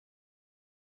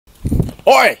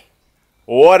Oi!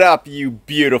 What up, you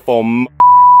beautiful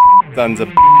sons of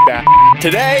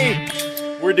Today,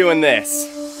 we're doing this.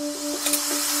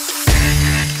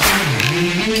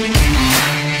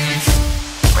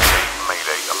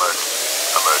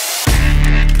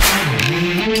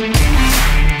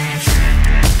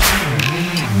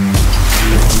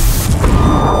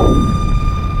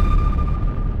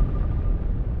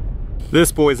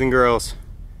 This, boys and girls,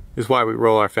 is why we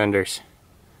roll our fenders,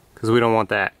 because we don't want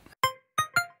that.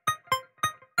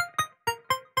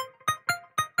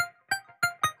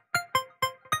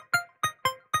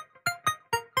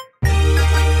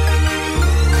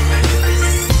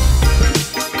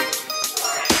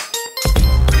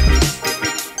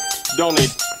 Don't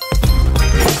need.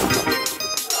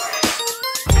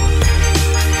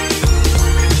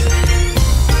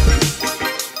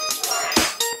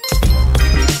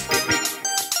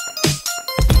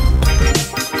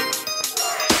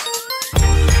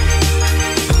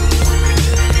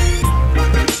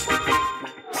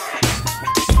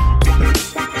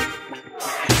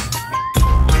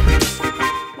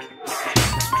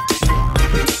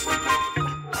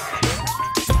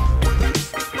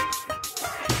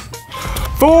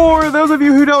 For those of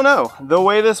you who don't know, the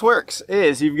way this works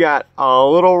is you've got a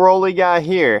little rolly guy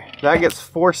here that gets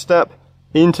forced up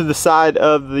into the side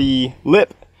of the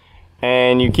lip,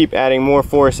 and you keep adding more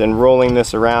force and rolling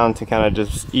this around to kind of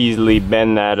just easily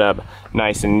bend that up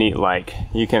nice and neat like.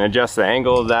 You can adjust the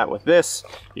angle of that with this,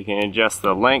 you can adjust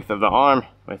the length of the arm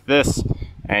with this,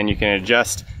 and you can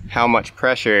adjust how much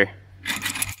pressure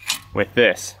with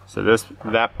this. So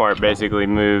that part basically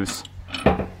moves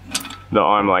the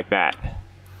arm like that.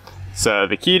 So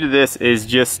the key to this is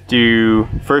just to,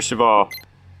 first of all,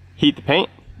 heat the paint,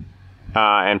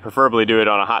 and preferably do it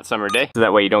on a hot summer day, so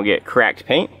that way you don't get cracked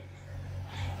paint.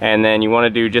 And then you want to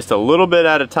do just a little bit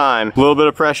at a time, a little bit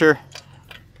of pressure,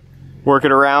 work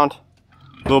it around,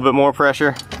 a little bit more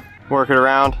pressure, work it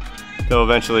around, till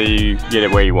eventually you get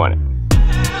it where you want it.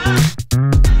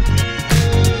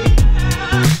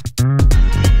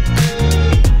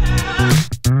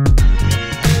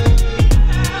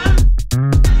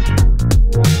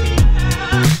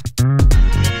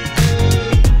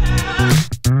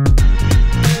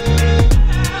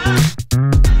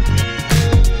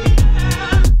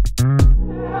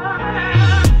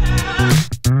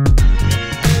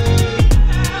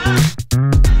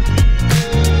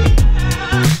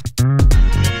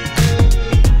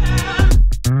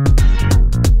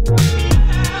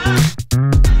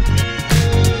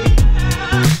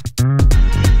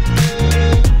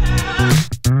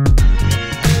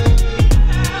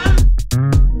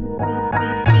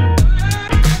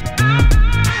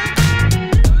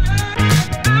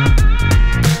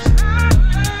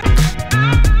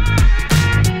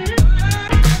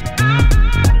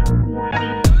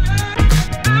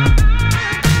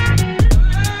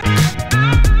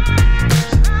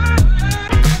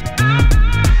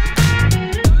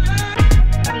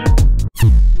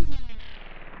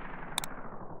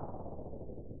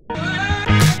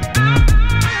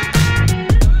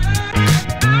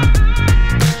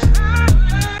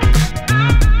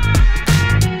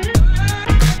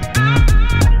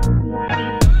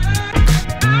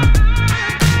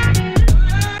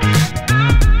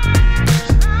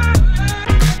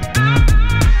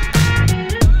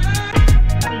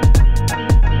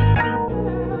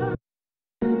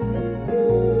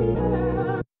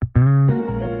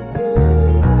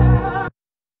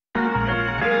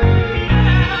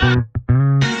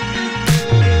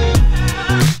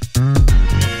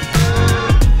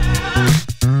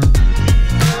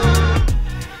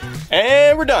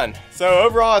 And we're done. So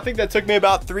overall, I think that took me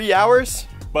about 3 hours,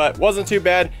 but wasn't too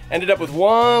bad. Ended up with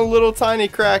one little tiny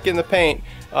crack in the paint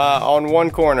on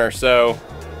one corner. So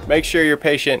make sure you're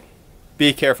patient.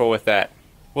 Be careful with that.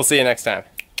 We'll see you next time.